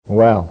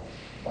Well,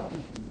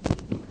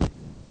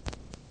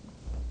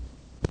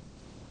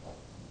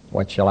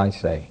 what shall I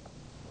say?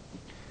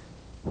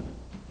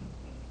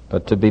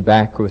 But to be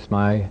back with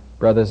my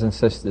brothers and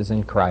sisters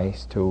in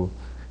Christ who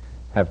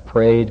have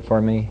prayed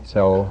for me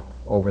so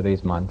over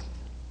these months,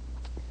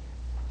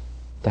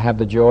 to have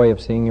the joy of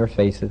seeing your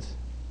faces.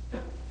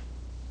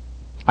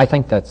 I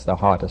think that's the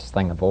hardest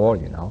thing of all,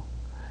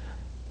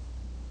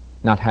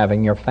 not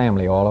having your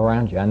family all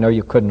around you. I know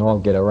you couldn't all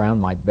get around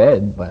my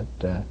bed, but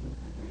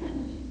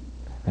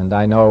and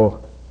I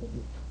know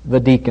the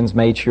deacons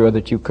made sure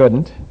that you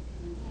couldn't,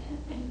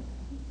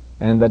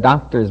 and the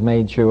doctors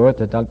made sure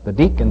that the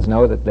deacons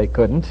know that they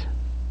couldn't,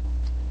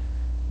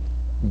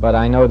 but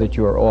I know that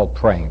you are all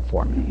praying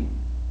for me.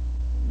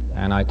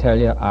 And I tell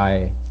you,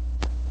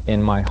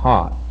 in my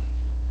heart,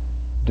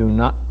 do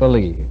not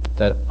believe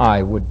that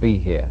I would be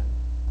here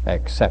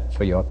except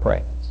for your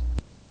prayers.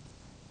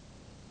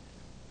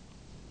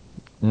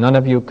 None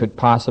of you could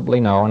possibly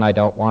know, and I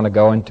don't want to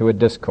go into a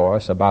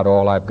discourse about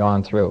all I've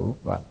gone through,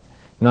 but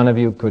none of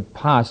you could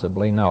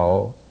possibly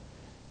know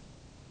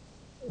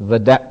the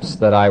depths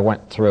that I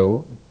went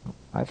through.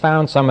 I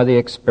found some of the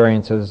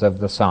experiences of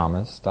the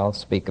psalmist. I'll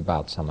speak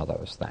about some of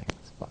those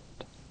things.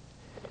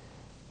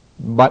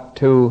 But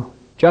to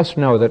just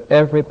know that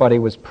everybody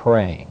was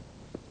praying,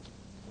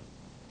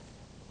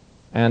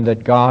 and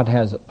that God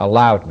has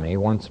allowed me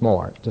once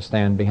more to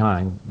stand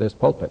behind this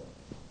pulpit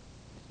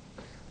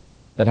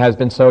that has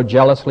been so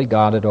jealously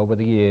guarded over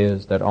the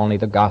years that only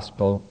the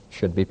gospel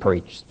should be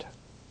preached.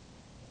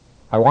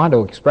 I want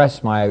to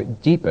express my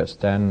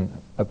deepest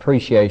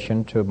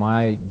appreciation to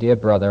my dear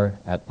brother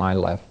at my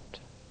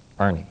left,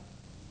 Ernie,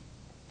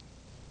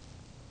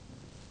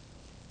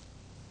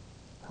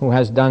 who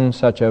has done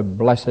such a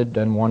blessed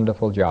and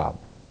wonderful job,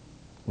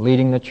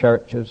 leading the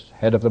church as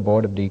head of the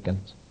Board of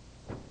Deacons,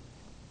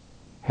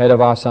 head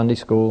of our Sunday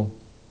school,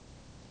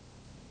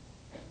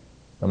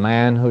 the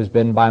man who's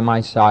been by my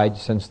side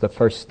since the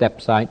first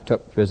steps I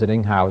took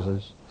visiting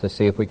houses to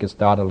see if we could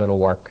start a little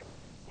work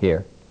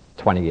here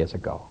 20 years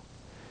ago.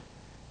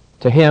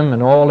 To him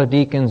and all the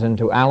deacons, and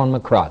to Alan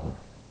McCrodden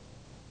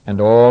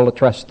and all the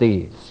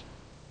trustees,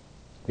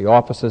 the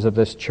officers of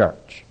this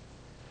church.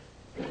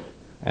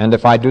 And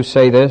if I do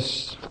say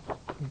this,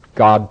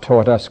 God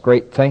taught us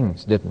great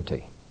things, didn't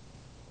he?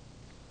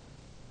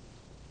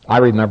 I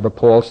remember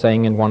Paul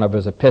saying in one of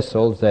his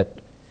epistles that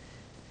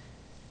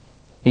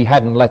he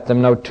hadn't let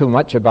them know too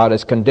much about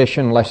his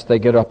condition lest they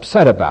get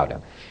upset about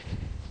him.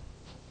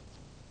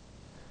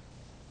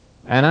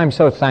 And I'm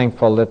so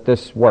thankful that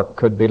this work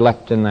could be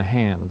left in the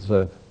hands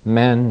of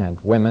men and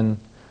women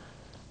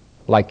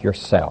like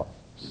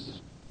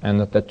yourselves, and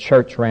that the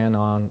church ran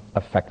on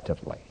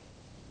effectively.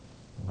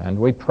 And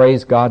we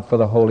praise God for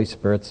the Holy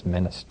Spirit's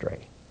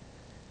ministry.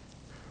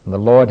 And the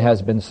Lord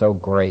has been so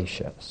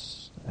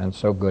gracious and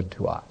so good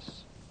to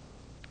us.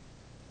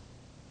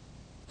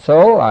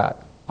 So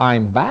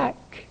I'm back.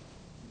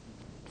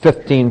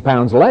 15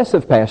 pounds less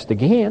have passed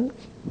again,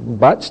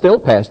 but still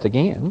passed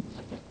again.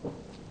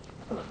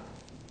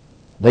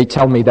 They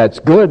tell me that's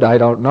good, I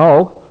don't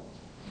know.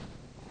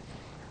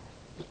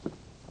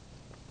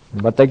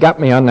 But they got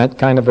me on that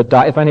kind of a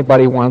diet. If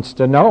anybody wants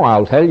to know,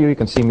 I'll tell you. You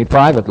can see me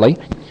privately.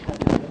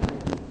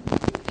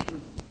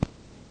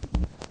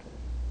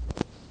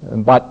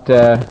 But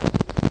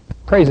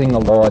praising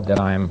the Lord that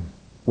I'm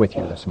with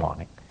you this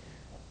morning,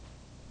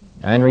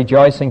 and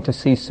rejoicing to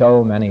see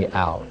so many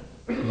out.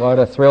 What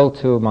a thrill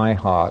to my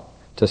heart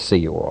to see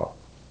you all.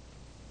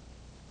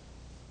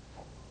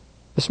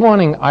 This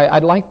morning,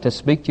 I'd like to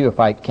speak to you, if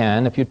I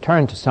can. If you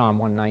turn to Psalm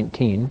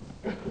 119,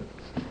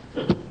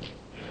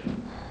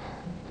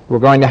 we're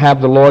going to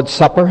have the Lord's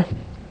Supper,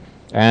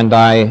 and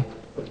I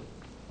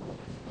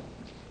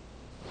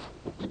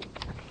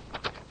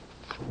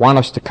want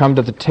us to come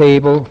to the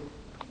table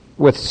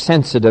with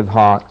sensitive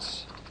hearts.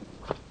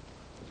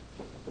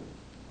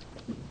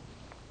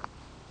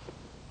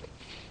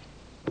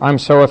 I'm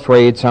so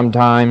afraid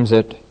sometimes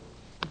that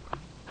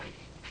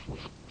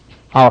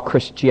our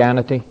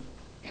Christianity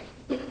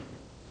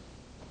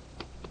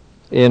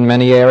in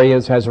many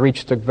areas has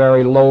reached a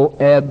very low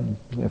ebb,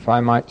 if I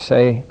might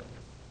say,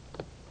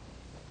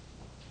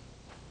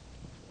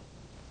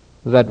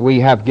 that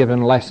we have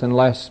given less and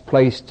less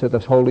place to the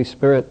Holy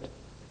Spirit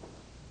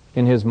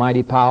in His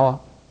mighty power.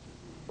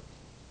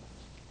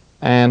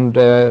 And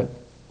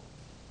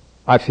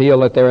I feel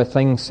that there are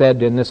things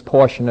said in this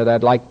portion that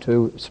I'd like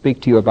to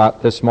speak to you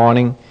about this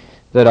morning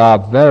that are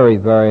very,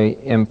 very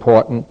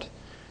important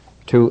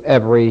to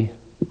every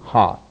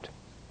heart,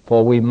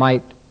 for we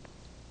might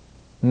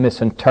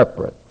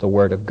misinterpret the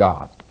Word of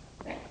God.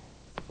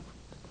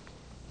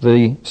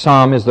 The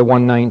psalm is the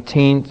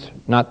 119th,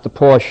 not the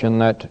portion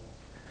that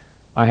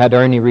I had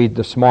Ernie read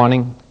this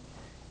morning.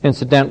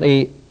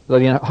 Incidentally, the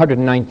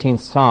 119th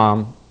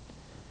psalm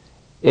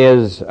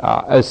is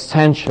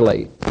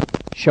essentially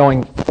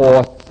showing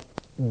forth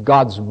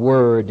God's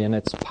Word in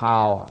its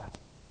power.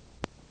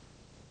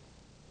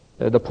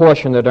 The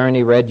portion that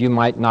Ernie read you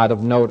might not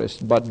have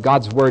noticed, but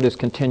God's Word is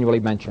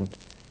continually mentioned.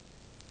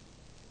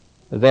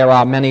 There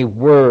are many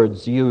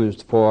words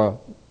used for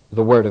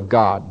the Word of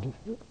God.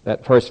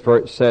 That first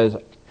verse says,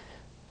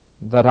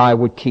 that I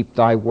would keep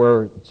thy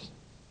words.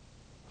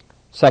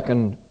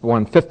 Second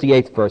one,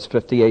 58th verse,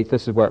 58,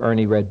 this is where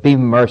Ernie read, be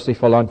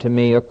merciful unto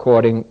me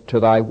according to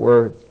thy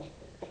word.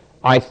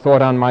 I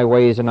thought on my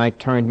ways, and I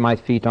turned my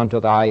feet unto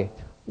thy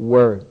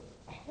word,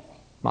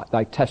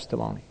 thy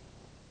testimony.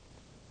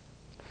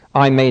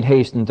 I made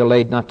haste and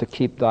delayed not to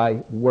keep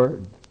thy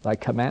word, thy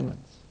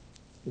commandments.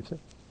 You see?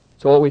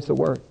 It's always the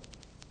word.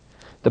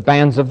 The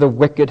bands of the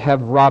wicked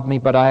have robbed me,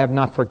 but I have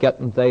not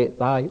forgotten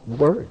thy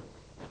word.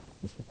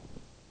 You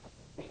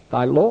see?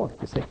 Thy Lord,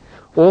 you see.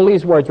 All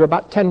these words, there are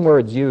about 10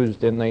 words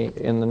used in the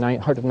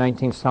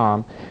 119th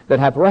Psalm that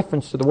have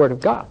reference to the Word of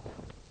God.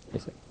 You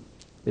see.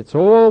 It's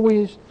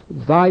always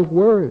thy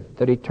word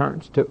that he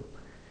turns to.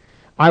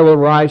 I will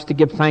rise to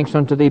give thanks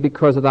unto thee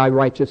because of thy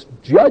righteous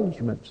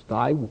judgments,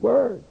 thy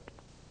word.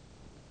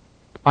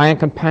 I am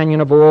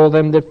companion of all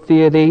them that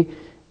fear thee,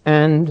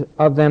 and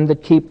of them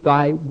that keep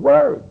thy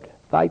word,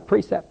 thy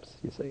precepts,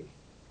 you see.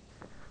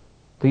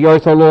 The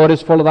earth, O Lord,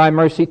 is full of thy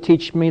mercy.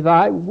 Teach me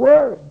thy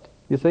word.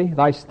 You see,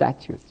 thy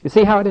statutes. You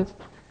see how it is?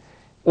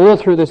 All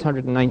through this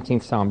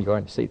 119th Psalm, you're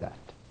going to see that.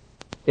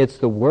 It's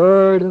the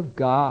Word of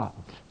God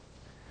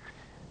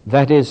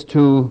that is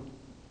to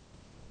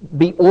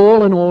be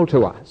all in all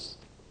to us.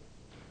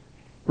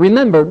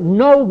 Remember,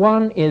 no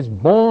one is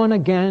born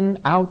again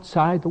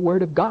outside the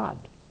Word of God.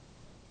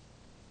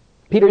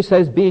 Peter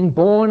says, being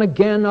born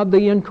again of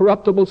the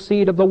incorruptible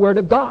seed of the Word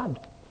of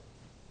God.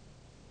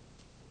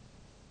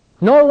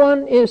 No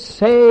one is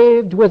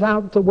saved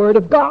without the Word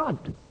of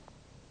God.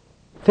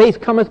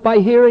 Faith cometh by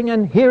hearing,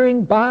 and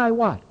hearing by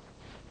what?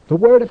 The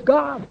Word of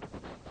God.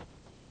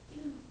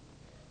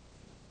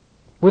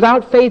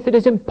 Without faith it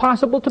is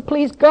impossible to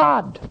please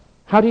God.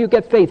 How do you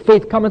get faith?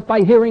 Faith cometh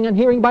by hearing, and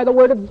hearing by the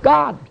Word of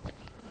God.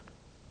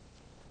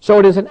 So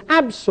it is an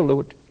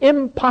absolute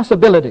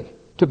impossibility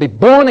to be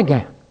born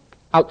again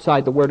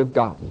outside the Word of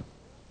God.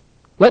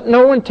 Let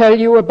no one tell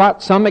you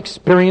about some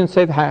experience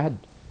they've had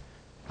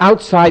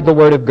outside the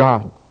Word of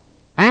God.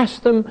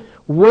 Ask them,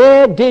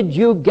 where did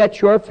you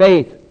get your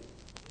faith?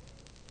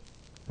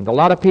 And a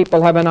lot of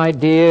people have an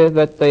idea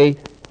that they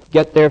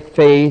get their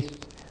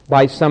faith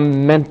by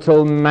some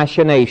mental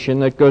machination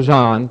that goes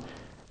on,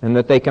 and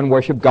that they can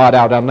worship God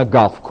out on the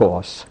golf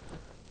course.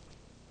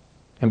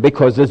 And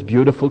because there's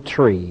beautiful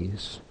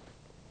trees.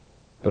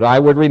 But I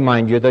would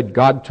remind you that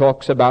God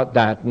talks about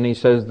that, and he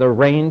says the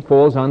rain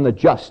falls on the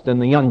just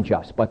and the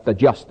unjust, but the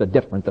just are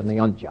different than the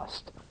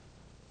unjust.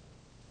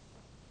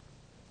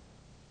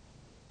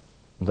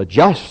 The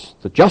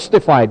just, the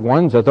justified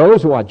ones, are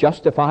those who are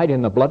justified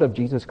in the blood of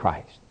Jesus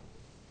Christ.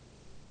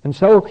 And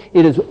so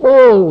it is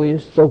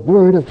always the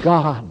Word of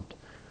God.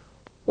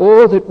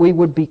 Oh, that we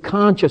would be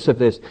conscious of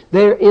this.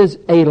 There is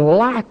a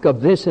lack of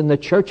this in the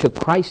Church of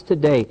Christ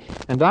today.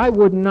 And I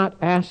would not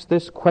ask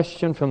this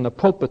question from the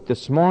pulpit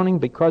this morning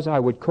because I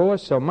would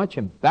cause so much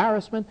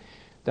embarrassment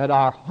that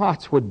our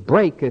hearts would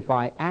break if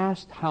I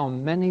asked how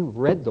many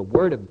read the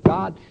Word of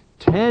God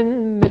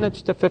 10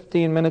 minutes to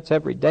 15 minutes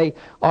every day.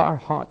 Our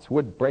hearts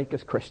would break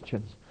as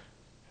Christians.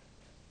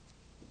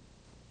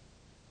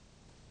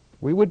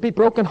 We would be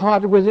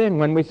brokenhearted within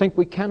when we think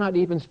we cannot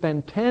even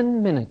spend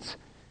 10 minutes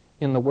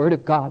in the Word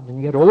of God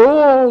and get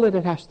all that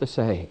it has to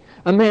say.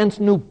 A man's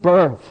new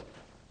birth.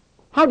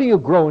 How do you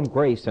grow in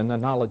grace and the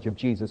knowledge of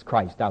Jesus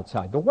Christ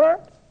outside the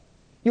Word?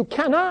 You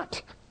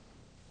cannot.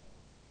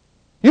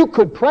 You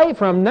could pray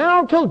from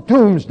now till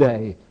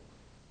doomsday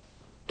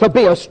to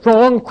be a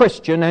strong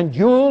Christian, and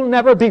you'll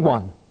never be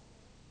one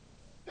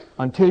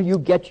until you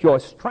get your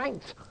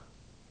strength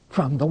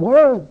from the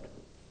Word.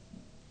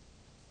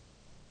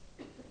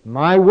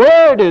 My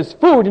word is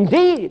food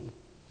indeed.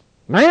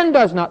 Man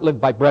does not live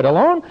by bread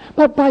alone,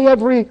 but by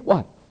every,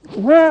 what?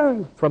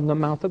 Word from the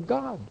mouth of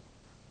God.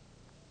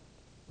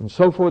 And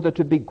so for there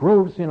to be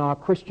growth in our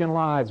Christian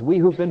lives, we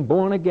who've been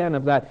born again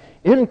of that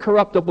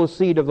incorruptible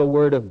seed of the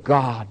Word of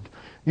God.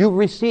 You've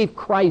received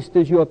Christ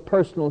as your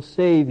personal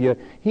Savior.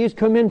 He's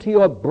come into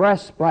your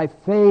breast by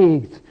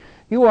faith.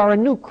 You are a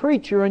new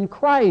creature in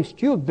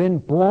Christ. You've been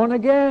born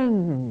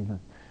again.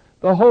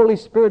 The Holy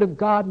Spirit of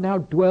God now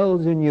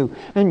dwells in you.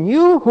 And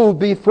you who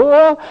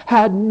before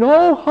had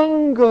no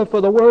hunger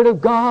for the Word of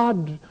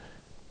God,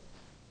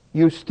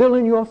 you still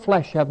in your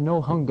flesh have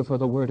no hunger for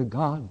the Word of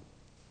God,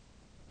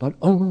 but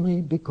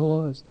only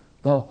because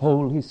the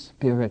Holy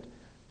Spirit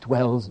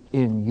dwells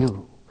in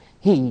you.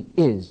 He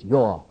is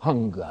your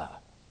hunger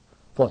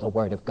for the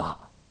Word of God.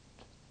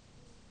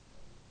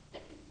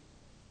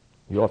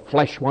 Your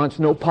flesh wants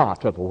no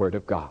part of the Word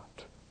of God.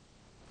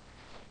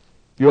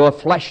 Your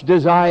flesh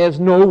desires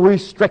no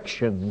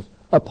restrictions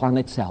upon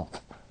itself.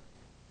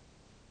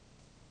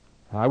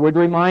 I would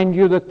remind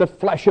you that the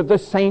flesh of the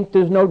saint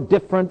is no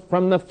different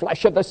from the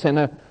flesh of the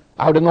sinner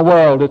out in the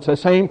world. It's the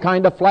same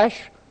kind of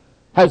flesh,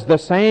 has the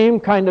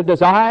same kind of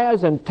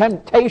desires and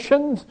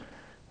temptations.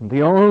 And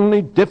the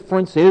only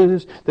difference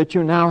is that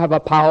you now have a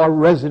power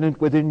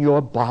resident within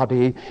your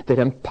body that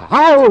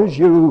empowers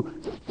you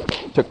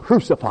to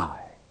crucify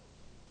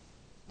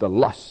the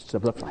lusts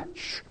of the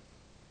flesh.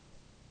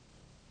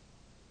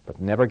 But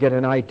never get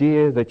an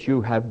idea that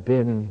you have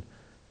been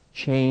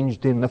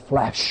changed in the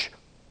flesh.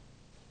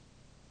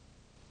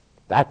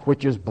 That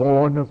which is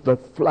born of the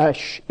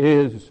flesh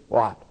is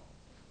what?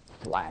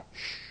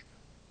 Flesh.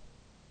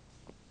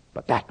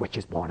 But that which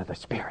is born of the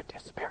Spirit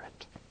is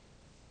spirit.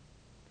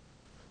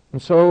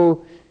 And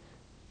so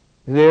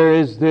there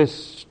is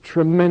this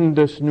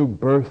tremendous new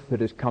birth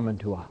that is coming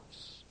to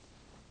us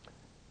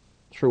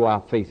through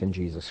our faith in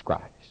Jesus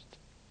Christ.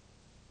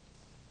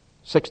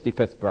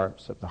 65th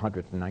verse of the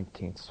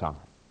 119th Psalm.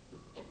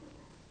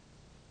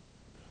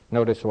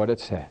 Notice what it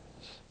says.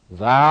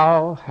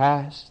 Thou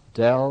hast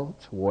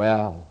dealt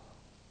well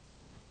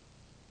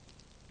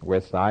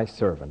with thy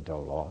servant, O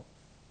Lord.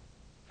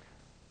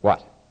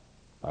 What?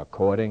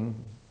 According,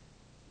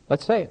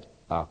 let's say it,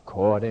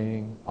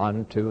 according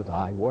unto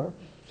thy word.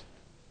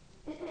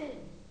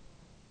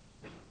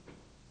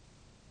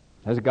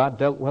 Has God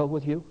dealt well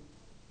with you?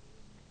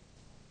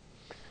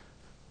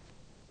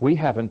 We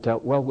haven't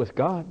dealt well with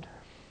God.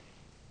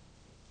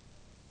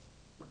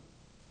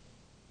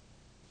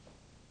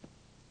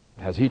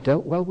 Has He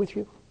dealt well with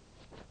you?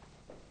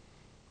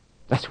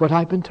 That's what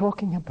I've been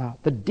talking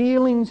about. The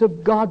dealings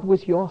of God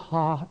with your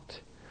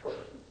heart.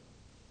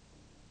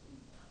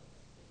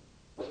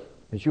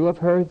 As you have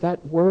heard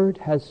that word,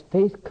 has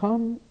faith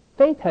come?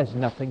 Faith has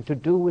nothing to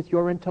do with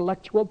your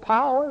intellectual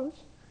powers.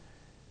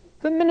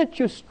 The minute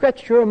you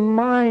stretch your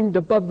mind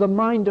above the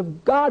mind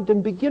of God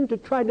and begin to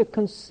try to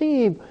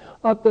conceive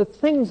of the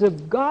things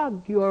of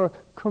God, you're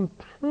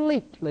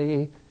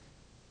completely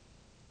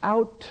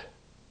out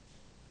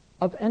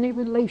of any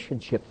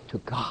relationship to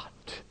God.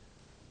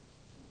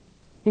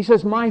 He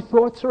says, my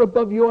thoughts are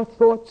above your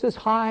thoughts, as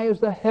high as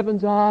the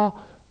heavens are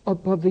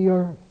above the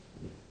earth.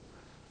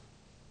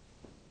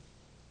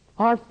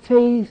 Our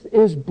faith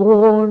is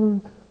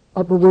born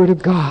of the Word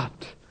of God.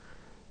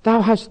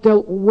 Thou hast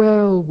dealt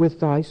well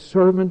with thy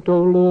servant,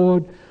 O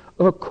Lord,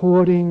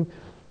 according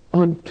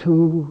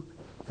unto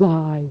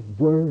thy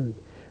word.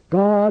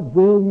 God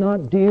will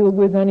not deal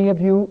with any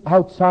of you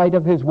outside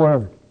of His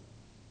word.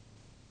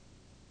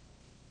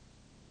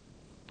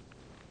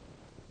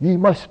 Ye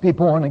must be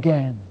born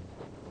again.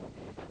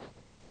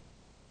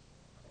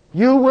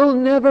 You will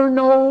never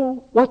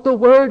know what the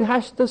Word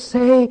has to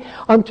say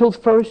until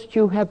first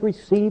you have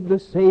received the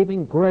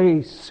saving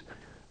grace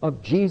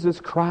of Jesus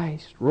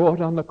Christ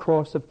wrought on the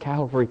cross of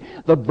Calvary,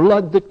 the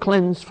blood that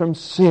cleansed from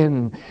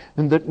sin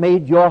and that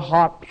made your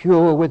heart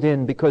pure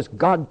within, because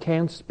God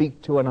can't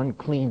speak to an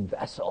unclean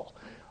vessel.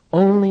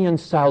 Only in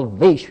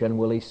salvation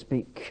will He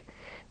speak.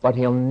 But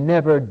He'll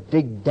never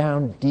dig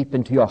down deep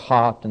into your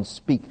heart and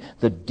speak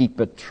the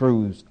deeper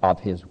truths of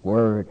His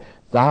Word.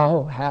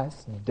 Thou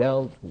hast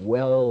dealt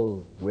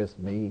well with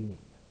me,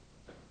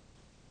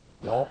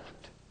 Lord,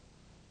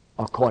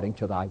 according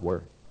to thy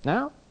word.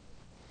 Now,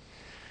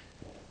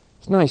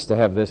 it's nice to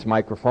have this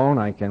microphone.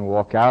 I can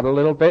walk out a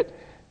little bit.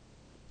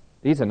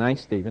 These are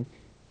nice, Stephen.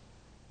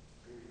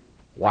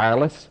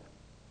 Wireless.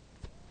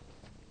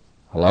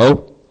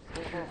 Hello?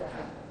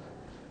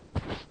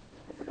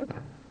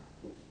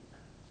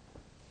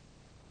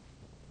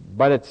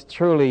 But it's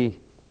truly,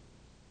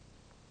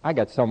 I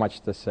got so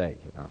much to say,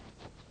 you know.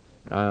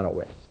 I don't know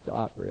where to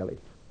start, really.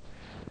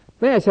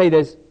 May I say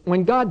this?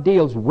 When God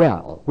deals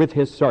well with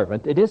His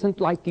servant, it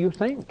isn't like you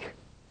think.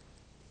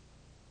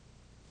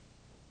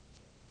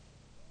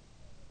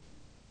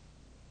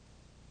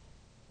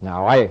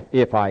 Now,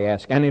 if I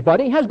ask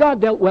anybody, has God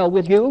dealt well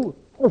with you?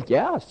 Oh,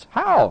 yes.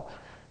 How?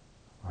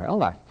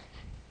 Well, I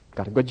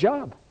got a good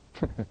job.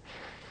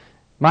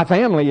 My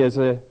family is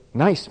a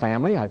nice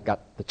family. I've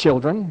got the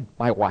children.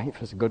 My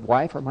wife is a good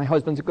wife, or my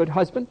husband's a good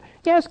husband.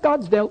 Yes,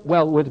 God's dealt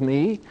well with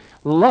me.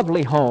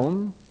 Lovely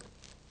home.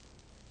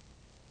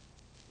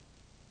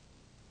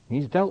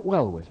 He's dealt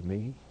well with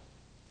me.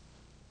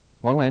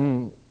 Well,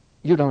 then,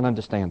 you don't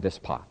understand this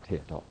part here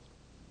at all.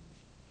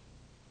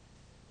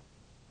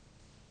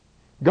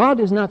 God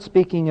is not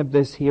speaking of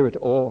this here at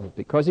all,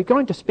 because He's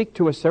going to speak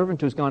to a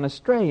servant who's gone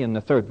astray in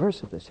the 3rd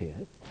verse of this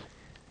here.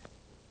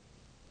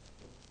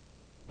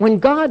 When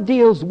God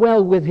deals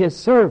well with His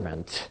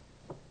servant,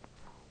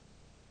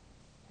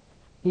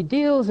 He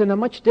deals in a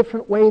much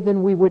different way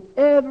than we would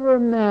ever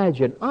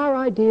imagine. Our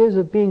ideas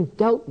of being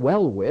dealt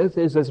well with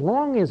is as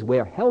long as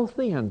we're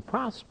healthy and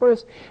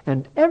prosperous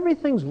and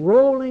everything's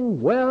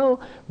rolling well,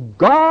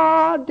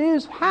 God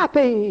is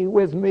happy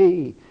with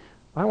me.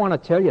 I want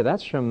to tell you,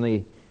 that's from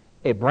the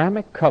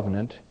Abrahamic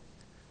covenant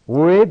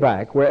way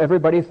back, where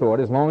everybody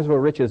thought as long as we're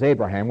rich as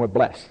Abraham, we're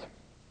blessed.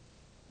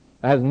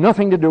 It has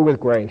nothing to do with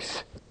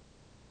grace.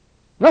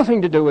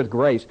 Nothing to do with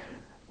grace.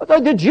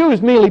 The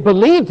Jews merely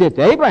believed it.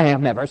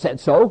 Abraham never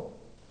said so.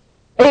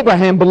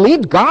 Abraham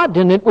believed God,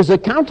 and it was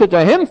accounted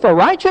to him for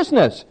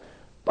righteousness.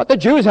 But the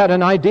Jews had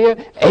an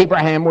idea.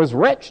 Abraham was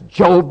rich.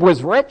 Job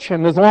was rich.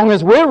 And as long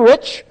as we're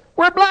rich,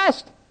 we're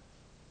blessed.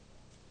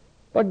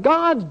 But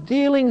God's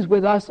dealings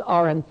with us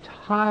are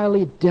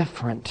entirely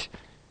different.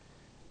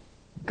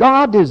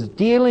 God is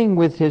dealing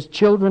with His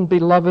children,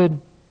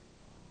 beloved,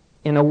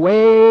 in a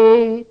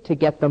way to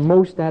get the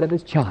most out of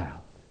His child.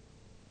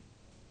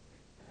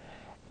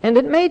 And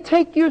it may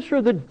take you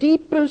through the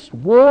deepest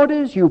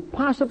waters you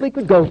possibly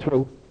could go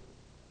through.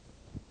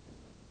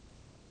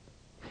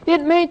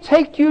 It may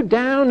take you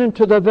down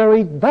into the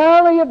very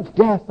valley of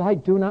death, I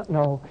do not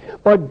know.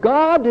 But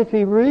God, if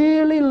He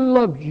really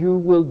loves you,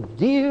 will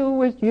deal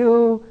with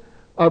you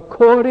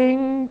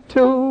according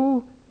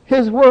to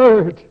His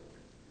Word.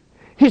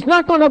 He's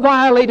not going to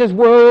violate His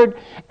Word,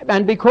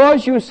 and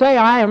because you say,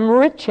 I am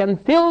rich and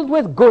filled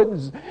with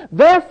goods,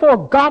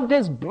 therefore God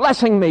is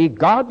blessing me.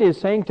 God is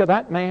saying to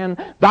that man,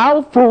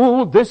 thou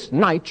fool, this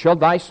night shall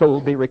thy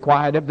soul be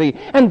required of thee.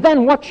 And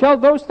then what shall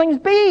those things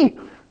be?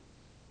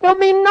 They'll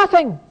mean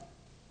nothing.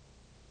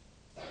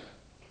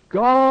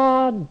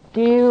 God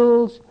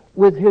deals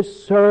with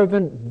His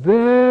servant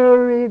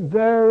very,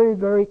 very,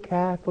 very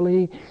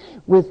carefully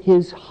with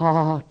His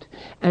heart.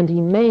 And He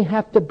may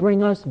have to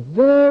bring us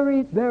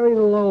very, very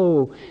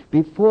low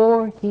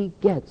before He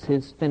gets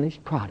His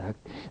finished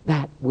product,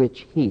 that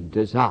which He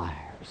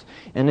desires.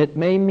 And it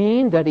may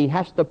mean that He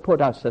has to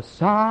put us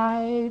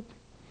aside.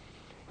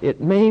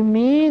 It may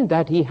mean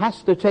that He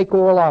has to take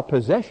all our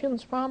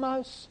possessions from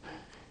us.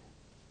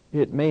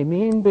 It may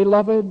mean,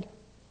 beloved,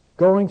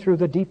 going through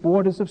the deep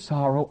waters of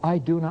sorrow. I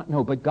do not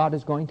know, but God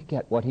is going to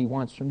get what He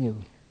wants from you.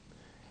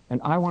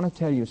 And I want to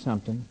tell you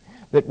something,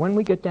 that when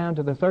we get down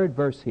to the third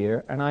verse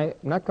here, and I'm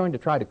not going to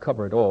try to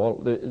cover it all,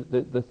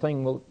 the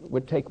thing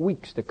would take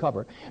weeks to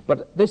cover,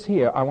 but this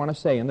here I want to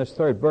say in this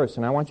third verse,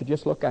 and I want you to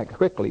just look at it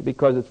quickly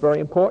because it's very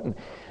important.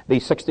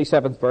 The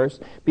 67th verse,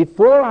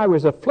 before I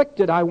was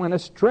afflicted I went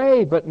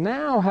astray, but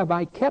now have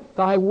I kept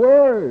thy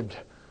word.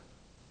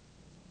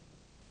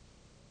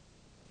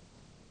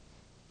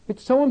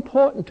 It's so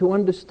important to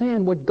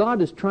understand what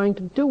God is trying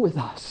to do with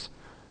us.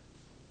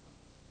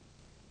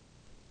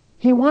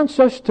 He wants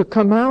us to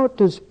come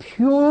out as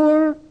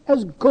pure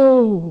as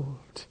gold.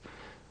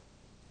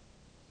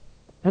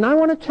 And I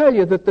want to tell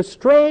you that the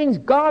strayings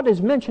God is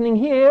mentioning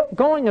here,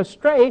 going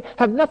astray,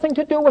 have nothing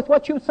to do with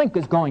what you think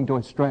is going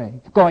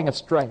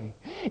astray.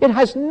 It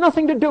has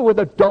nothing to do with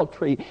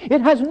adultery.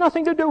 It has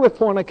nothing to do with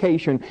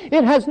fornication.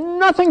 It has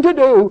nothing to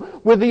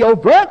do with the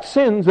overt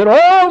sins that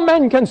all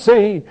men can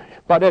see.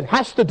 But it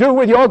has to do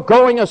with your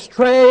going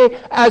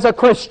astray as a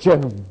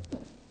Christian,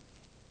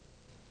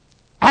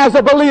 as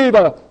a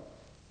believer.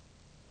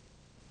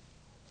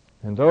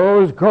 And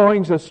those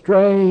goings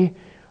astray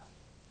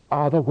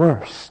are the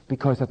worst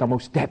because they're the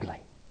most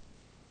deadly.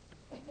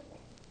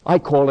 I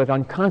call it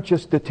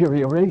unconscious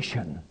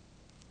deterioration.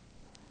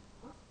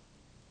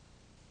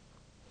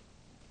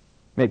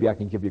 Maybe I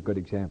can give you a good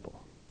example.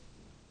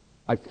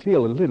 I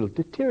feel a little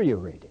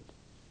deteriorated.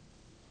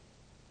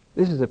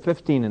 This is a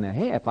 15 and a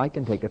half. I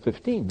can take a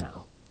 15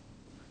 now.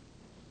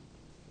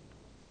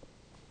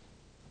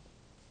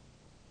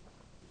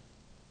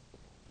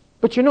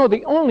 But you know,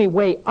 the only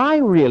way I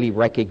really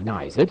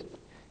recognize it,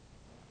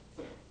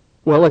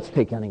 well, let's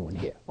take anyone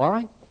here, all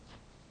right?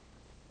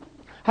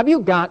 Have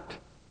you got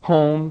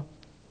home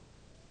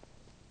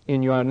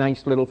in your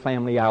nice little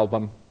family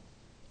album?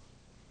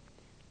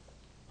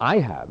 I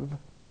have.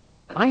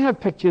 I have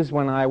pictures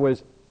when I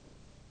was,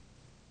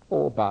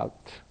 about,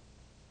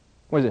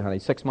 what is it, honey,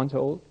 6 months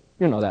old?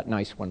 You know that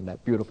nice one,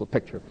 that beautiful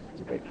picture.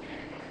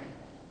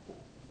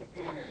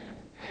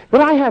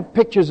 But I have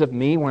pictures of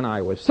me when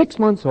I was 6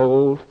 months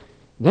old,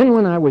 then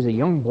when I was a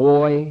young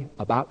boy,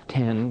 about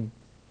 10,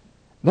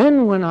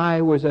 then when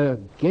I was a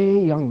gay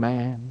young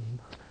man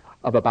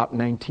of about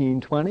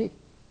 19, 20,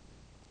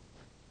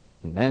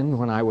 and then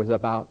when I was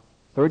about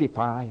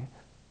 35,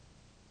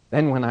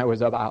 then when I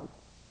was about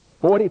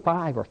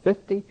 45 or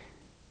 50. You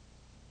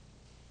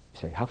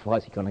say, how far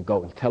is he going to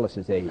go and tell us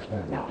his age?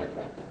 No.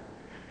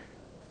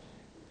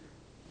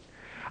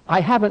 I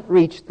haven't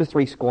reached the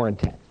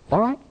 70, all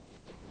right?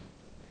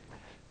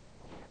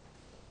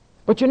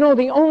 But you know,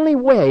 the only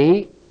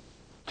way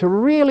to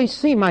really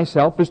see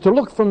myself is to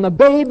look from the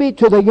baby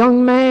to the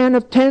young man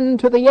of 10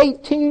 to the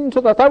 18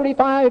 to the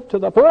 35 to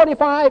the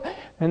 45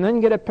 and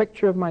then get a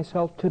picture of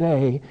myself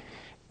today.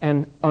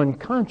 And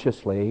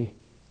unconsciously,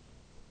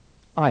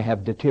 I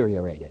have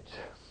deteriorated.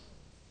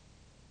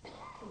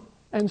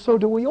 And so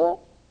do we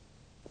all.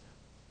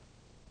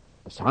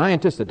 The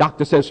scientist, the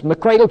doctor says from the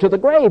cradle to the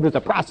grave is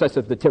a process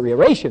of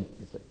deterioration.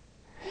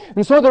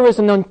 And so there is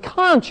an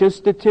unconscious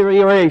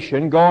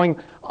deterioration going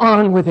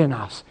on within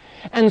us.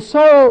 And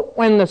so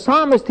when the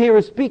psalmist here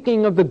is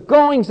speaking of the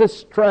goings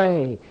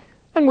astray,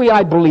 and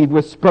I believe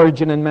with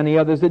Spurgeon and many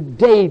others that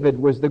David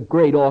was the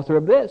great author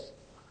of this.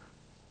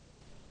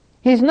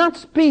 He's not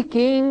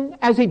speaking,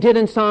 as he did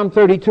in Psalm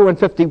 32 and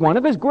 51,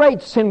 of his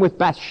great sin with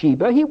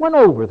Bathsheba. He went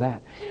over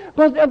that.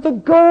 But of the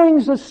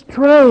goings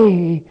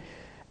astray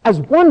as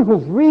one who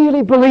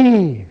really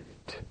believed.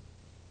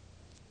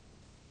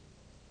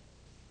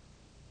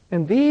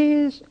 And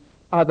these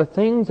are the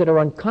things that are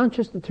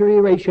unconscious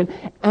deterioration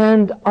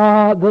and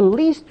are the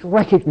least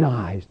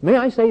recognized. May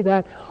I say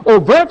that?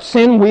 Overt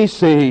sin we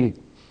see.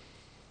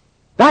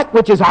 That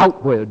which is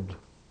outward.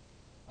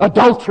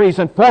 Adulteries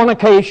and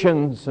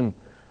fornications and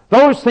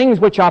those things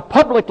which are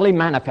publicly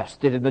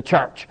manifested in the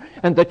church.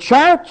 And the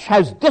church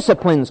has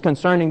disciplines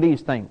concerning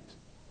these things.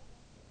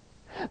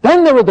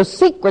 Then there are the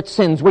secret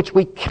sins which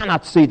we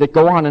cannot see that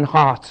go on in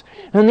hearts.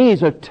 And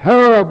these are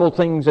terrible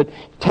things that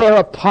tear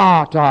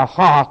apart our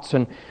hearts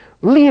and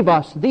leave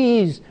us,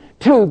 these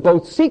two,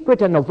 both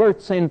secret and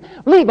overt sin,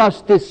 leave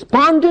us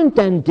despondent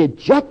and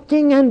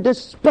dejecting and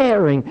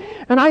despairing.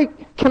 And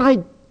can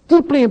I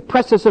deeply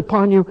impress this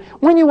upon you?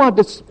 When you are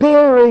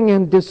despairing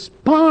and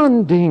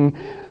desponding,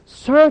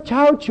 search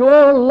out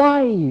your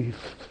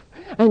life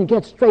and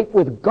get straight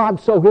with God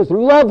so His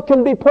love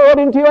can be poured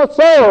into your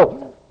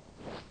soul.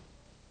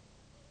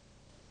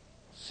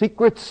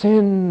 Secret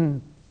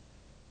sin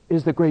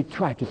is the great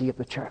tragedy of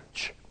the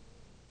church.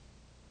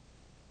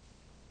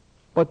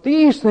 But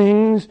these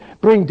things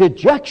bring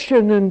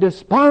dejection and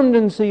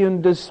despondency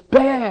and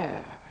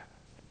despair.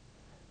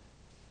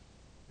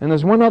 And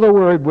there's one other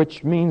word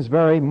which means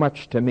very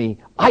much to me: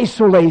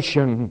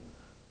 isolation.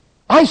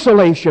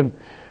 Isolation.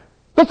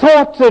 The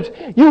thought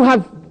that you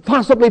have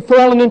possibly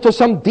fallen into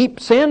some deep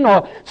sin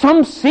or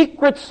some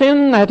secret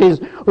sin that is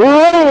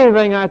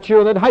raving at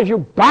you, that has you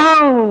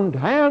bound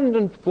hand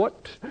and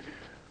foot.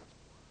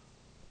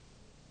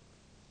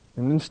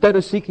 And instead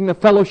of seeking the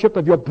fellowship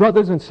of your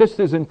brothers and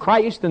sisters in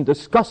Christ and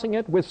discussing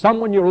it with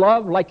someone you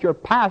love, like your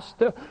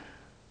pastor,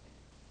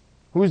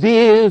 whose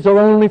ears are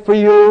only for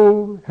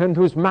you and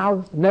whose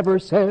mouth never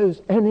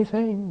says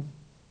anything,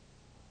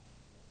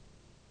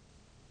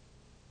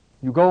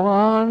 you go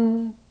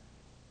on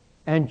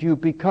and you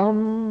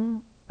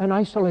become an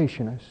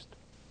isolationist.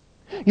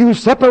 You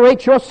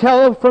separate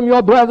yourself from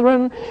your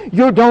brethren.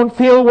 You don't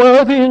feel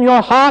worthy in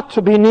your heart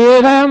to be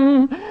near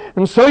them.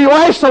 And so you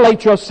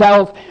isolate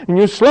yourself and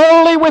you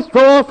slowly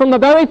withdraw from the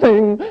very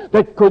thing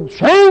that could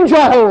change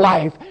your whole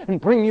life and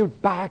bring you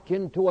back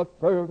into a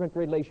fervent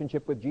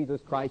relationship with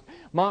Jesus Christ.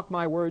 Mark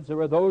my words, there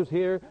are those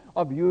here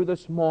of you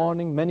this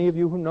morning, many of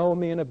you who know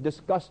me and have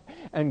discussed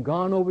and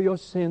gone over your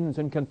sins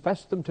and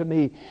confessed them to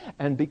me.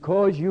 And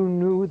because you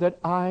knew that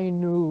I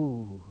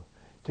knew,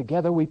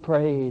 together we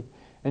prayed,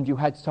 and you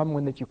had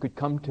someone that you could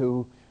come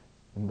to.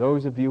 And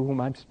those of you whom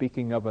I'm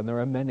speaking of, and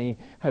there are many,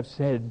 have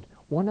said,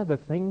 one of the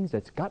things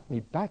that's got me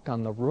back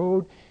on the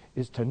road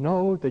is to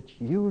know that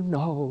you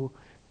know.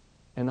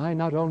 And I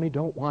not only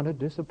don't want to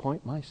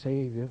disappoint my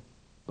Savior,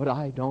 but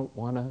I don't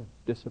want to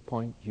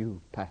disappoint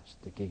you,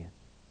 Pastor again.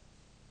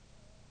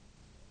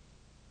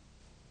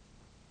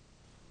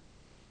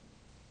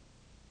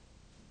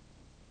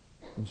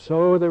 And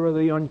so there are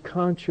the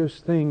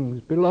unconscious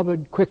things.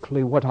 Beloved,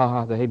 quickly, what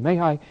are they?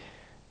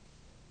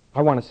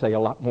 I want to say a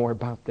lot more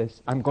about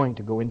this. I'm going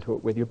to go into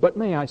it with you. But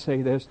may I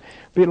say this?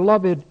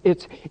 Beloved,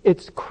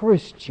 it's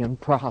Christian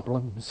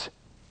problems.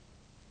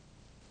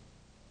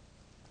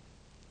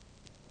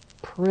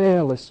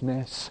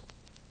 Prayerlessness.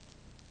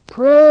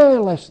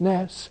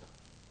 Prayerlessness.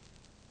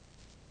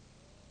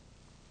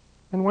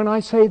 And when I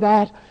say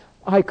that,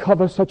 I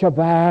cover such a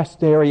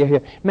vast area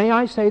here. May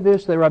I say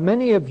this? There are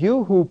many of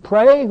you who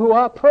pray who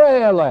are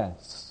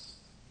prayerless.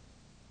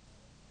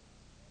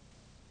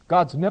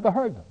 God's never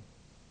heard them.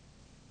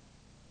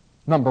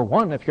 Number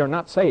one, if you're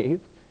not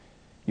saved,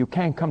 you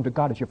can't come to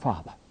God as your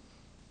Father.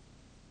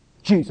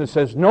 Jesus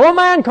says, no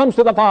man comes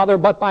to the Father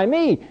but by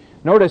me.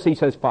 Notice he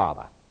says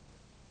Father.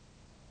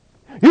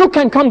 You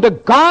can come to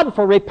God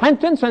for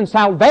repentance and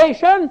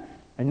salvation,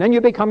 and then you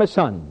become a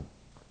son.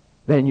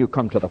 Then you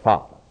come to the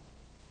Father.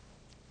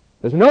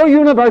 There's no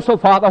universal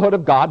fatherhood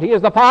of God. He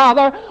is the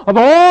Father of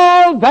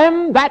all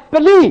them that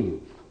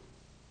believe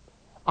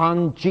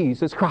on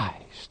Jesus Christ.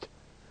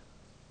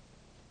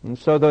 And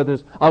so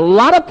there's a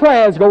lot of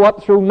prayers go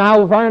up through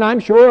Malvern, I'm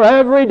sure,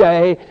 every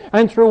day,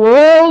 and through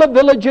all the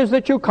villages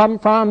that you come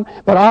from.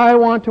 But I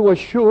want to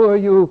assure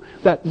you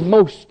that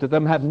most of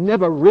them have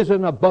never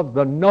risen above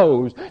the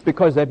nose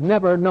because they've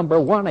never, number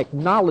one,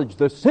 acknowledged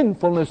the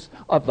sinfulness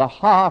of the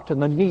heart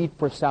and the need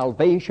for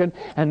salvation.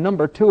 And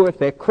number two, if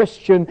they're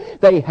Christian,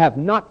 they have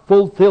not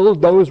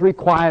fulfilled those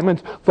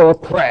requirements for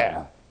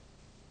prayer.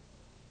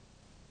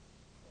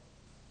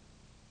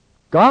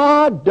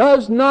 God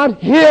does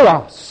not hear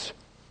us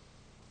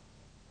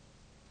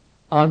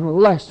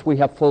unless we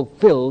have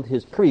fulfilled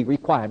His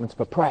pre-requirements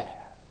for prayer.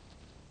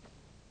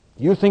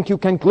 You think you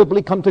can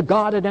glibly come to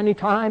God at any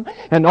time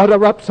and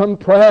utter up some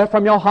prayer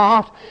from your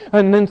heart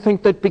and then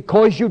think that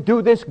because you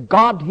do this,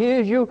 God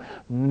hears you?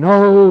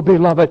 No,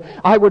 beloved.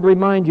 I would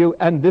remind you,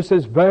 and this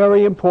is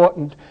very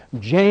important,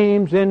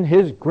 James in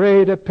his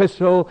great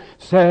epistle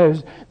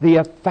says, the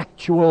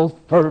effectual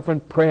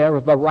fervent prayer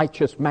of the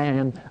righteous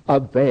man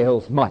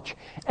avails much.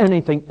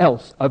 Anything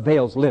else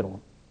avails little.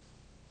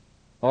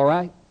 All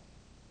right?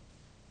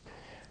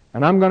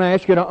 And I'm going to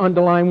ask you to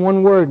underline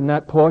one word in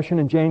that portion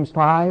in James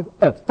 5,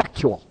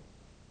 effectual.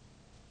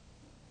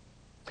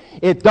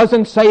 It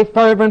doesn't say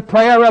fervent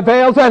prayer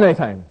avails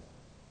anything.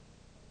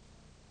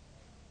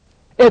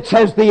 It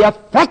says the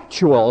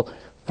effectual,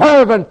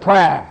 fervent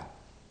prayer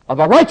of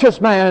a righteous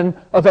man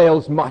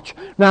avails much.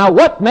 Now,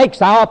 what makes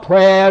our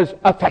prayers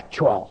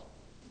effectual?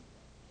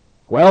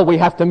 Well, we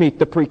have to meet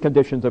the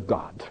preconditions of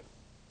God.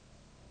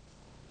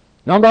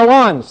 Number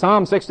one,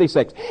 Psalm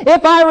 66.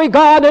 If I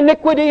regard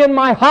iniquity in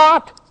my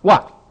heart,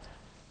 what?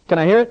 Can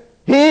I hear it?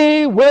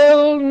 He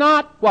will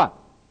not, what?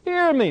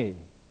 Hear me.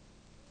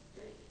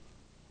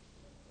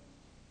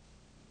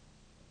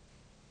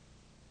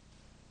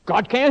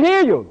 God can't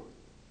hear you.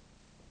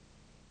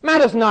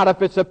 Matters not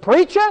if it's a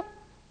preacher,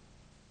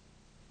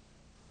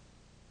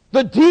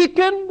 the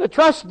deacon, the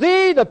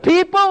trustee, the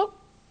people.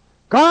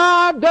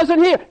 God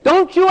doesn't hear.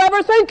 Don't you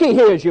ever think He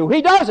hears you.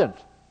 He doesn't.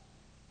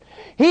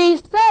 He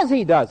says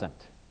He doesn't.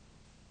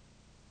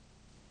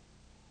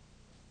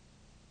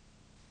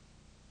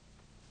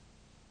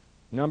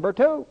 Number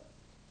 2.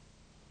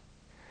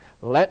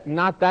 Let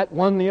not that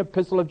one, the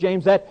epistle of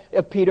James,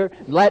 Peter,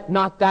 let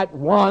not that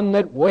one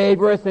that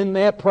wavereth in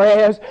their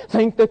prayers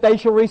think that they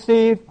shall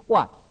receive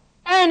what?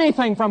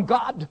 Anything from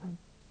God.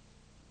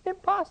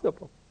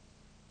 Impossible.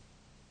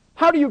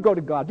 How do you go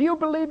to God? Do you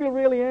believe He'll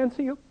really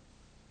answer you?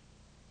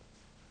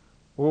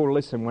 Oh,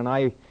 listen, when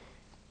I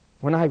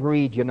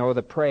read,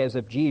 the prayers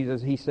of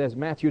Jesus, He says,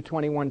 Matthew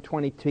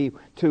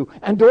 21:22,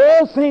 and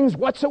all things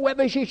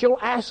whatsoever ye shall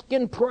ask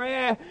in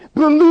prayer,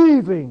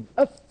 believing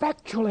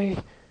effectually,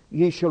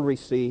 ye shall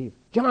receive.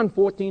 John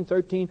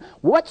 14:13,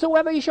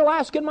 whatsoever ye shall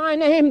ask in my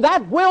name,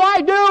 that will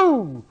I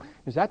do.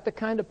 Is that the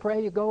kind of prayer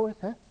you go with,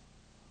 huh?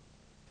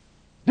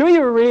 Do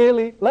you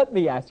really, let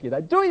me ask you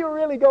that, do you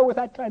really go with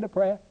that kind of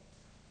prayer?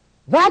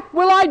 That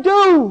will I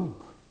do,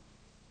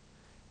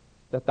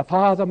 that the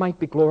Father might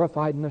be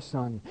glorified in the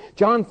Son.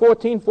 John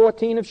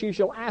 14:14, if ye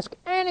shall ask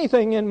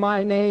anything in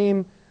my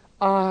name,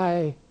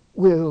 I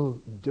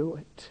will do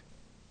it.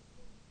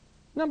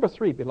 Number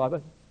 3,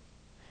 beloved.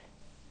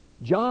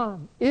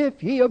 John,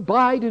 if ye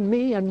abide in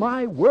me and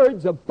my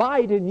words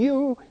abide in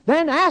you,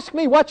 then ask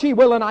me what ye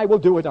will and I will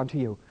do it unto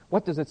you.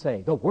 What does it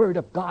say? The Word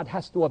of God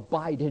has to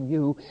abide in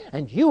you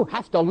and you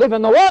have to live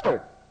in the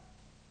Word.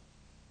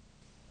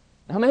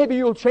 Now maybe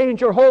you'll change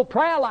your whole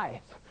prayer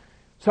life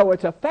so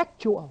it's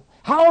effectual.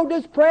 How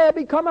does prayer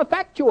become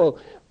effectual?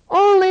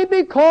 Only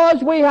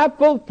because we have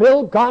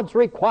fulfilled God's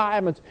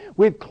requirements.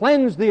 We've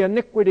cleansed the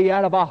iniquity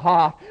out of our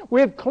heart.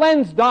 We've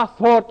cleansed our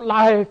thought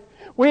life.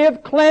 We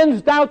have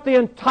cleansed out the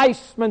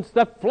enticements,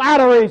 the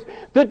flatteries,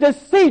 the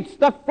deceits,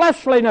 the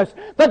fleshliness,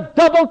 the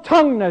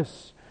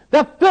double-tonguedness,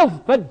 the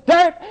filth, the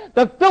dirt,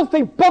 the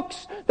filthy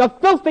books, the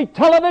filthy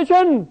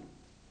television.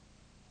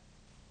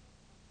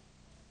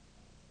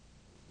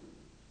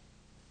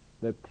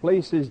 That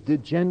places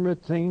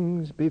degenerate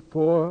things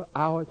before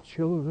our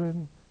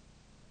children.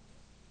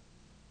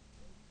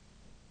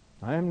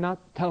 I am not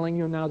telling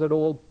you now that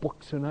all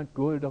books are not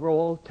good or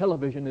all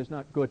television is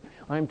not good.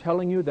 I am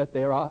telling you that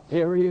there are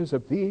areas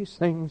of these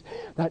things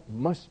that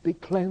must be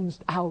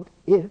cleansed out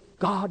if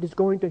God is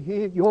going to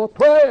hear your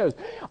prayers.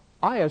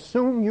 I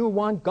assume you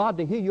want God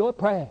to hear your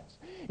prayers.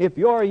 If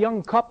you're a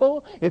young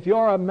couple, if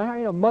you're a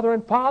mother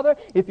and father,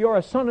 if you're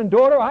a son and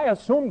daughter, I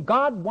assume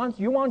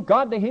you want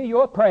God to hear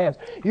your prayers.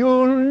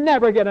 You'll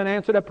never get an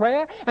answer to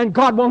prayer, and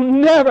God will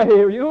never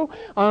hear you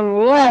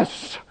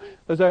unless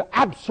there's an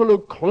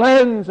absolute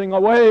cleansing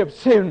away of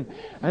sin.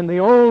 And the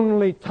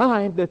only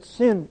time that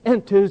sin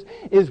enters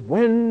is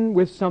when,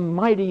 with some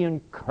mighty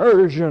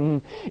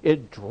incursion,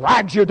 it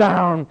drags you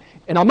down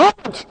in a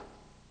moment.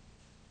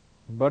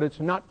 But it's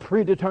not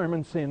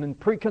predetermined sin and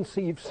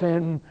preconceived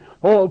sin,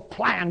 all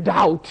planned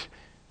out.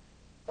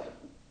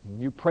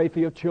 You pray for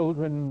your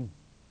children,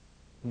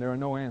 and there are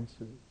no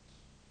answers.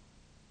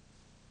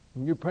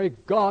 And you pray,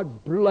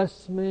 God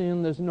bless me,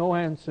 and there's no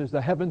answers.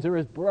 The heavens are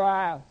His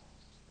brass.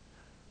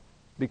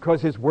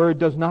 Because His Word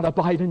does not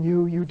abide in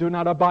you, you do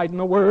not abide in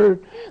the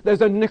Word.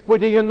 There's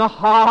iniquity in the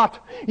heart.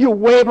 You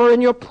waver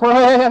in your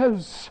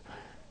prayers.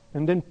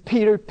 And then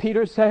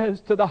Peter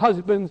says to the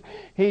husbands,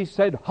 he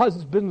said,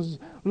 husbands,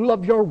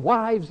 love your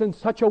wives in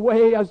such a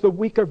way as the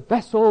weaker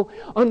vessel.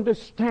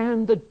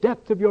 Understand the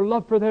depth of your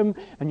love for them.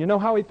 And you know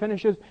how he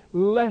finishes?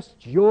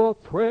 Lest your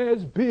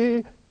prayers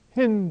be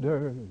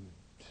hindered.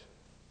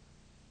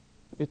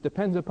 It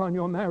depends upon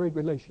your married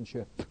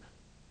relationship.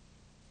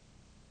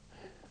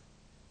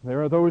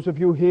 There are those of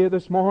you here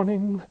this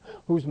morning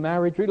whose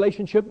marriage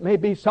relationship may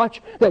be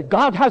such that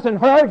God hasn't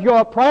heard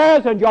your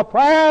prayers and your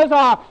prayers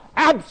are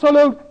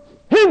absolute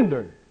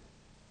hindered.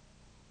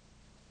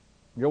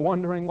 You're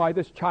wondering why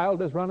this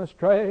child has run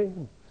astray.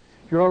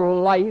 Your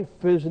life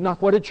is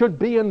not what it should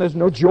be, and there's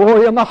no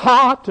joy in the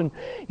heart, and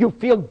you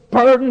feel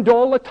burdened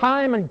all the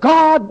time, and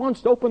God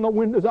wants to open the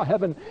windows of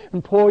heaven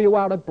and pour you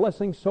out a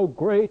blessing so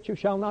great you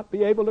shall not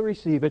be able to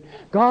receive it.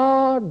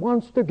 God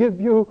wants to give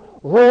you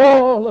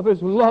all of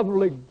His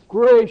lovely,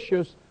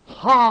 gracious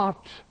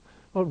heart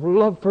of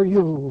love for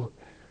you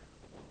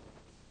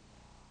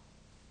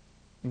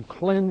and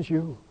cleanse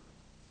you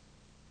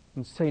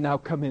and say, now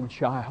come in,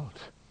 child.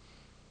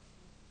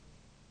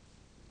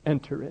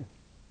 Enter in.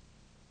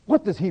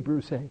 What does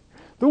Hebrews say?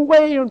 The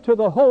way into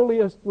the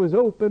holiest was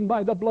opened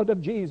by the blood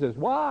of Jesus.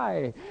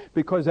 Why?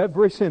 Because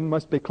every sin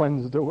must be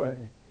cleansed away.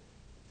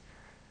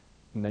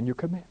 And then you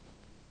come in.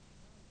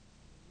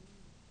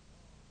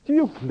 Do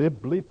you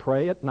glibly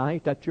pray at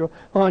night that you're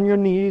on your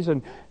knees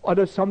and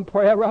utter some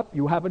prayer up?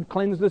 You haven't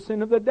cleansed the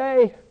sin of the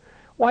day.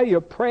 Why,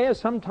 your prayers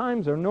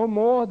sometimes are no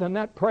more than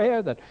that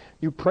prayer that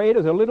you prayed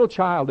as a little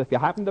child. If you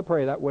happen to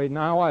pray that way,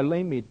 now I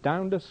lay me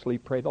down to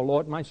sleep. Pray the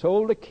Lord my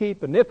soul to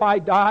keep. And if I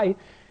die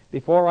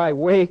before I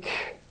wake,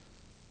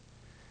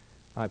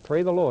 I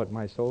pray the Lord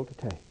my soul to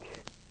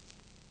take.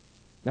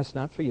 That's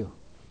not for you.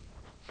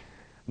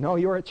 No,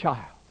 you're a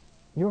child.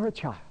 You're a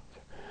child.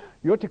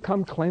 You're to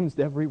come cleansed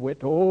every whit.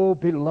 Oh,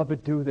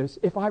 beloved, do this.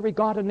 If I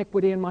regard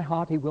iniquity in my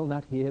heart, he will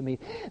not hear me.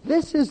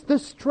 This is the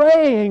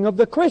straying of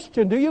the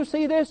Christian. Do you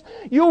see this?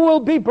 You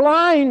will be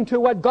blind to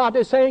what God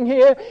is saying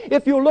here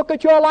if you look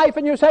at your life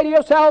and you say to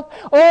yourself,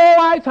 oh,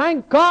 I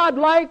thank God,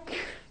 like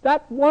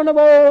that one of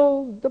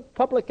old, the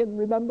publican,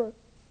 remember?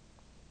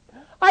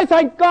 I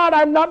thank God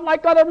I'm not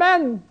like other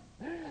men.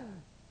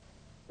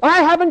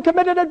 I haven't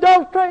committed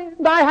adultery,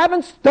 and I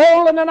haven't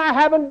stolen, and I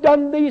haven't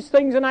done these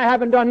things, and I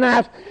haven't done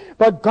that.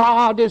 But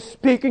God is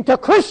speaking to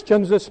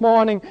Christians this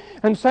morning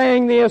and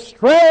saying the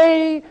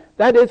astray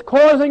that is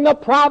causing the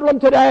problem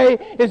today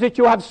is that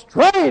you have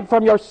strayed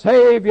from your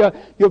Savior.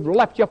 You've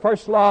left your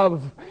first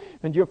love,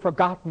 and you've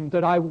forgotten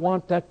that I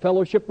want that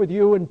fellowship with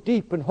you in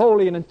deep and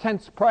holy and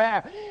intense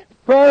prayer,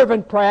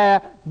 fervent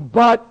prayer,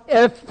 but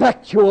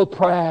effectual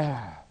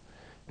prayer.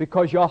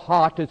 Because your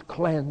heart is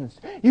cleansed.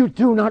 You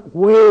do not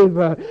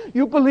waver.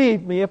 You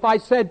believe me. If I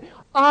said,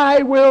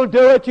 I will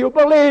do it, you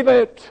believe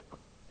it.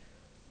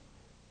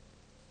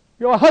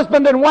 Your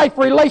husband and wife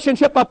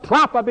relationship are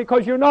proper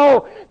because you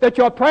know that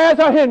your prayers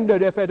are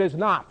hindered if it is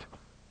not.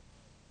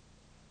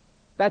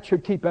 That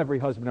should keep every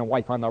husband and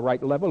wife on the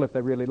right level if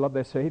they really love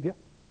their Savior.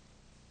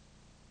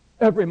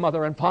 Every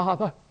mother and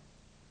father.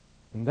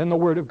 And then the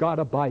Word of God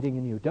abiding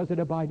in you. Does it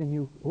abide in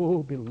you?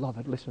 Oh,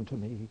 beloved, listen to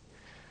me.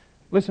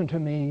 Listen to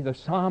me. The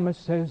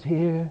psalmist says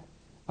here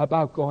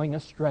about going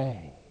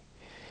astray.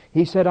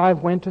 He said, I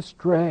went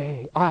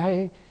astray.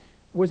 I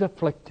was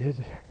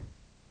afflicted.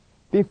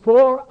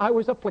 Before I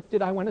was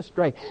afflicted, I went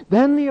astray.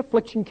 Then the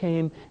affliction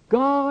came,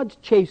 God's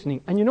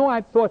chastening. And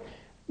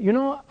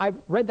I've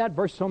read that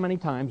verse so many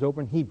times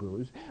over in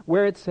Hebrews,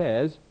 where it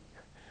says,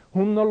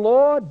 whom the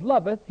Lord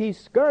loveth, he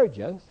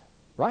scourgeth,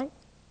 right?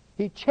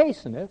 He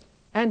chasteneth,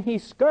 and he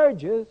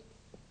scourges,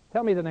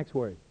 tell me the next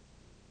word,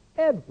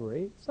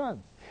 every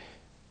son.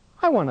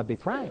 I want to be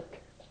frank.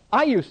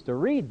 I used to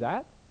read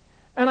that,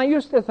 and I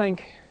used to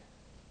think,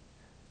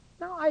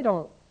 no, I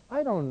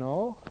don't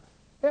know.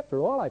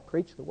 After all, I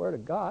preach the Word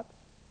of God.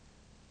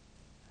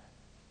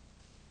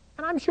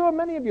 And I'm sure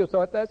many of you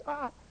thought that,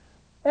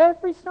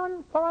 every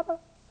son, Father?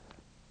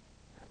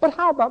 But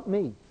how about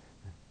me?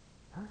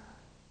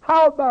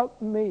 How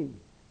about me?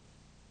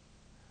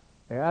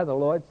 Yeah, the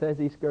Lord says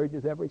he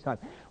scourges every son.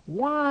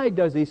 Why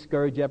does he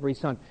scourge every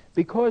son?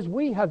 Because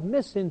we have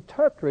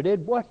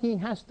misinterpreted what he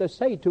has to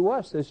say to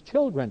us as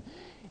children.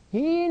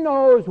 He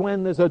knows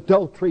when there's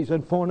adulteries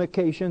and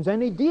fornications,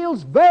 and he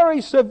deals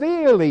very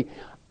severely.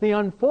 The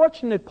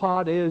unfortunate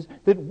part is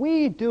that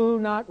we do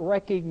not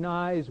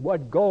recognize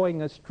what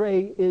going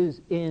astray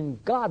is in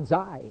God's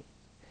eye.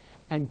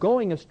 And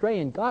going astray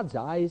in God's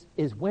eyes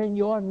is when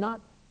you're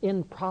not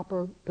in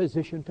proper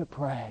position to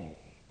pray.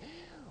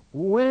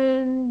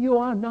 When you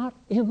are not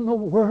in the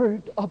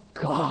Word of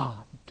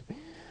God.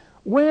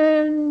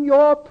 When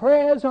your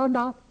prayers are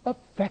not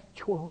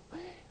effectual.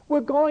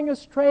 We're going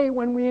astray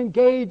when we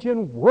engage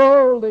in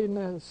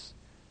worldliness.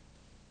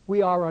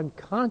 We are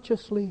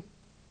unconsciously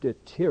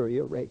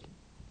deteriorating.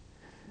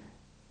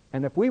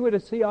 And if we were to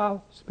see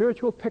our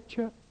spiritual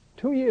picture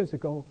 2 years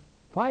ago,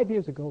 5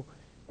 years ago,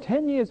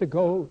 10 years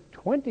ago,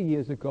 20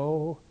 years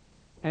ago,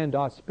 and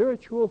our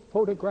spiritual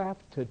photograph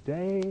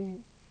today,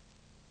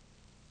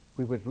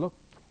 we would look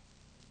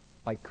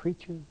like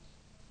creatures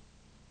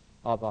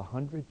of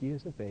 100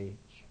 years of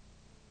age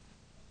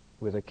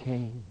with a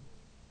cane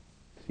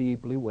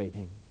feebly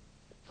waiting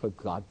for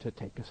God to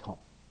take us home.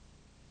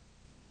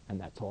 And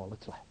that's all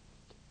that's left.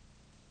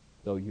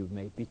 Though you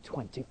may be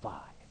 25.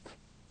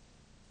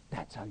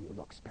 That's how you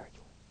look spiritually.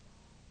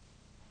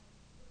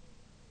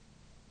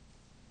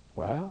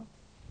 Well,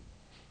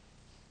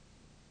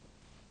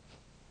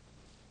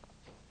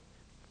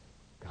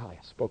 golly,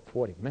 I spoke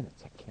 40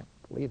 minutes. I can't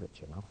believe it,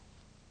 you know.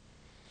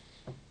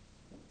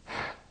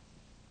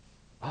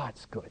 Oh,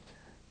 it's good.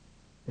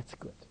 It's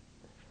good.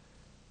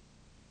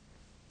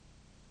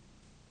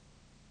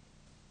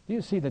 Do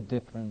you see the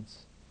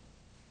difference?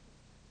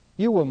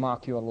 You will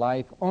mark your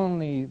life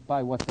only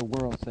by what the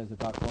world says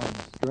about going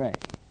astray.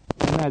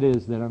 And that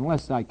is that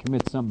unless I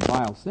commit some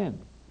vile sin,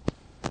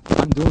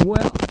 I'm doing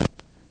well.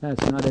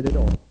 That's not it at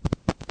all.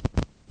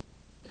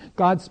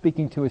 God's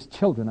speaking to his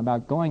children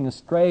about going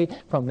astray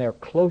from their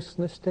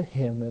closeness to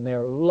him and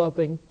their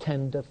loving,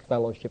 tender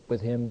fellowship with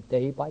him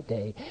day by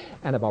day,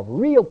 and of a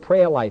real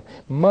prayer life.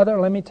 Mother,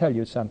 let me tell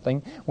you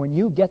something. When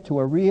you get to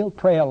a real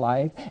prayer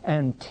life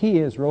and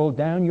tears roll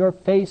down your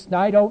face, and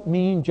I don't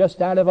mean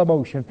just out of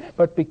emotion,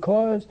 but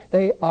because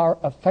they are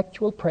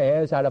effectual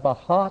prayers out of a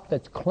heart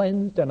that's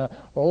cleansed and a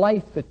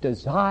life that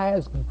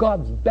desires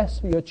God's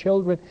best for your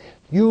children,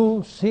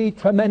 you'll see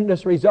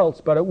tremendous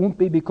results, but it won't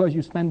be because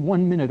you spend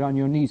 1 minute on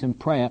your knees in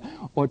prayer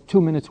or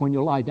 2 minutes when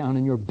you lie down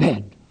in your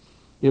bed.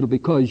 it'll be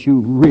because you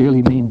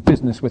really mean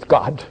business with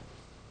God.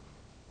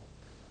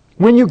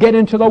 When you get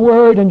into the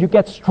Word and you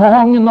get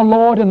strong in the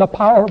Lord and the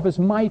power of His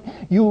might,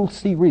 you'll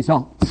see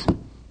results.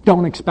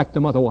 Don't expect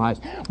them otherwise.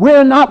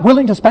 We're not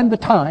willing to spend the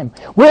time.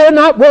 We're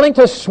not willing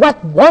to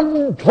sweat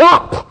one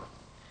drop.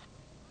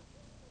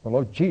 The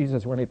Lord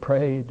Jesus, when He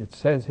prayed, it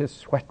says His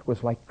sweat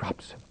was like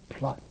drops of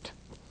blood.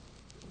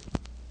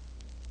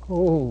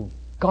 Oh,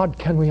 God,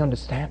 can we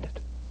understand it?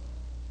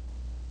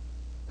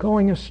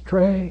 Going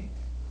astray.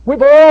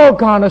 We've all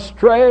gone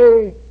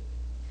astray.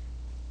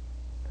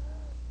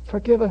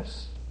 Forgive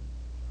us.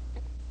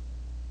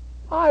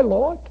 I,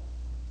 Lord,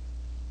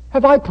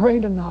 have I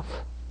prayed enough?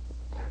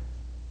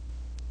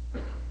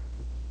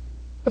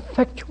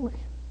 Effectually?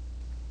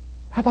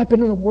 Have I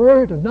been in the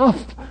Word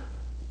enough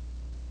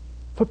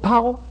for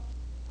power?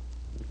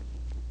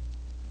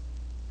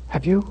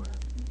 Have you?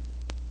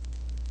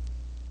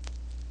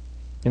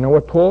 You know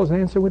what Paul's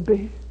answer would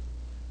be?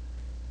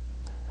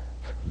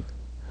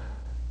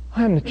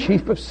 I am the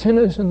chief of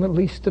sinners and the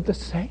least of the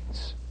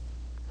saints.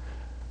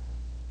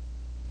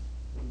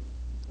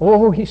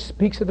 Oh, he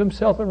speaks of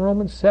himself in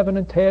Romans 7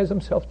 and tears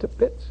himself to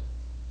bits.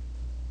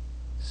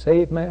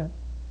 Saved man.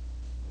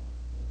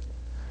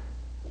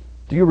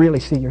 Do you really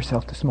see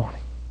yourself this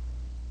morning?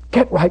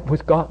 Get right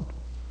with God.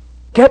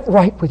 Get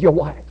right with your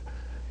wife.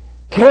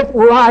 Get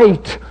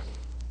right.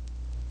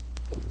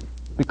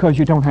 Because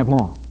you don't have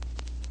long.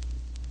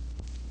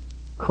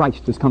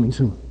 Christ is coming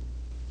soon.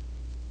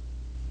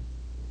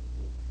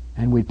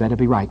 And we'd better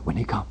be right when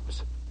He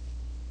comes.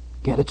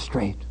 Get it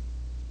straight.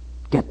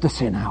 Get the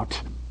sin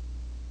out.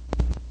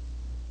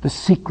 The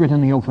secret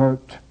and the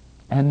overt.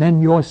 And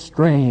then your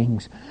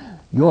strayings.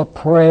 Your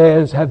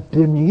prayers have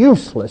been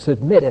useless.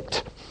 Admit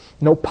it.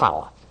 No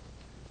power.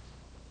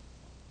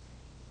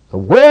 The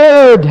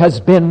Word has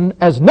been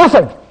as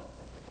nothing.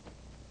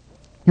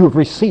 You have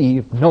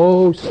received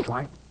no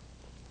strength.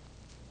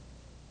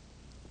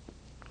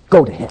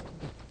 Go to Him.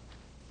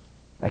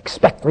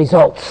 Expect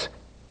results.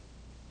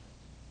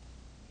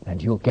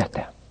 And you'll get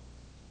them.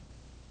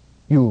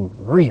 You'll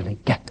really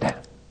get them.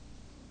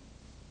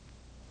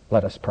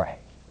 Let us pray.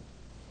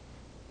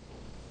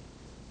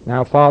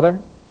 Now, Father,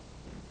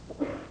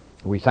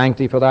 we thank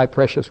Thee for Thy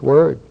precious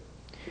Word.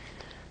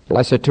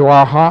 Bless it to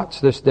our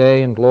hearts this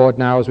day, and Lord,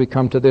 now as we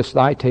come to this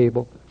Thy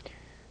table,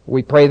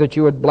 we pray that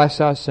You would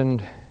bless us,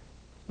 and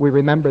we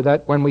remember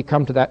that when we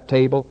come to that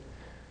table,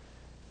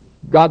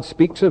 God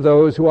speaks of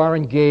those who are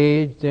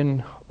engaged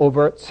in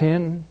overt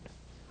sin,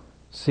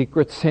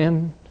 secret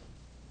sin,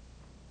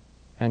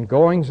 and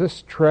goings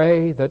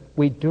astray that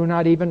we do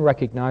not even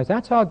recognize.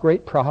 That's our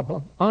great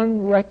problem,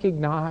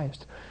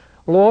 unrecognized.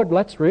 Lord,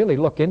 let's really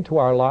look into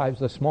our lives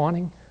this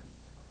morning.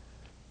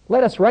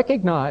 Let us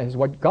recognize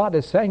what God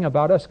is saying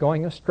about us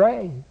going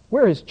astray.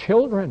 We're His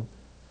children.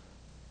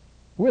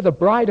 We're the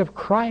bride of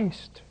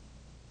Christ,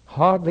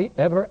 hardly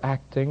ever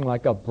acting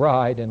like a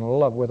bride in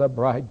love with a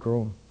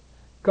bridegroom.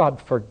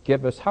 God,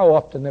 forgive us. How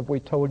often have we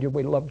told You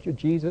we love You,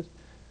 Jesus?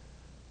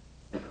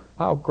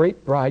 Our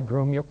great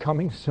bridegroom, You're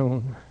coming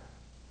soon.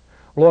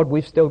 Lord,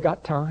 we've still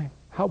got time.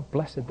 How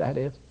blessed that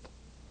is.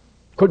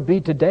 Could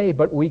be today,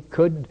 but we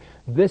could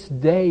this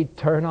day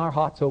turn our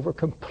hearts over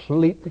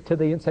completely to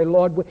Thee and say,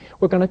 Lord,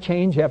 we're going to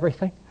change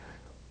everything.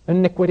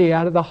 Iniquity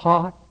out of the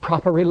heart,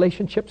 proper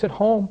relationships at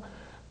home,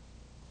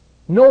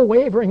 no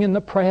wavering in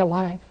the prayer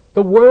life,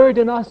 the Word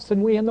in us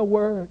and we in the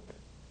Word.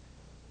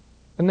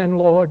 And then,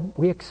 Lord,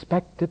 we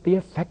expect that the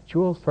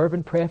effectual,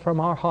 fervent prayer from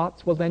our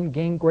hearts will then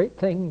gain great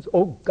things.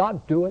 Oh,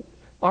 God, do it.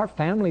 Our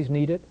families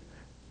need it.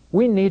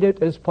 We need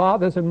it as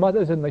fathers and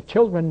mothers, and the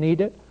children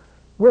need it.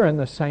 We're in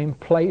the same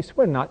place.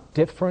 We're not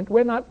different.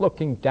 We're not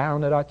looking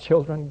down at our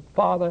children.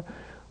 Father,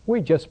 we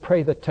just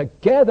pray that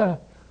together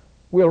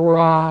we'll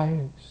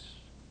rise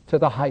to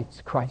the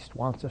heights Christ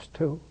wants us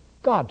to.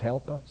 God,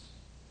 help us.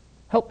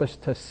 Help us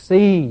to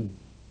see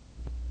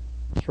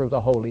through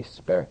the Holy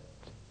Spirit.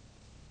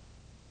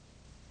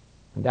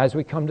 And as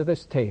we come to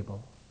this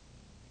table,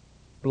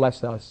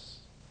 bless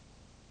us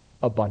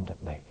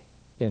abundantly.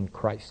 In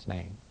Christ's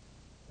name,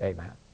 amen.